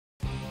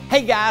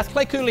Hey guys,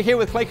 Clay Cooley here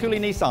with Clay Cooley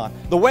Nissan.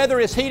 The weather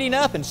is heating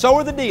up and so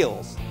are the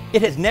deals.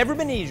 It has never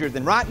been easier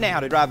than right now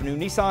to drive a new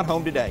Nissan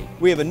home today.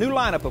 We have a new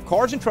lineup of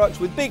cars and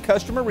trucks with big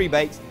customer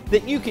rebates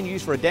that you can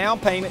use for a down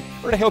payment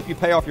or to help you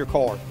pay off your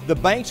car. The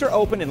banks are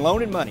open and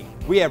loaning money.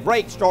 We have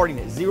rates starting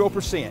at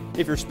 0%.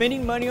 If you're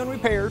spending money on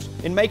repairs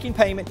and making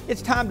payment,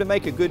 it's time to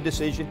make a good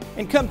decision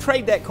and come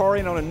trade that car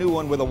in on a new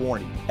one with a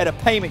warranty at a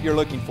payment you're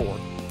looking for.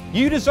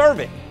 You deserve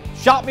it.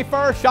 Shop me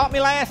first, shop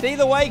me last.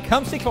 Either way,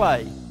 come see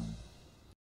Clay.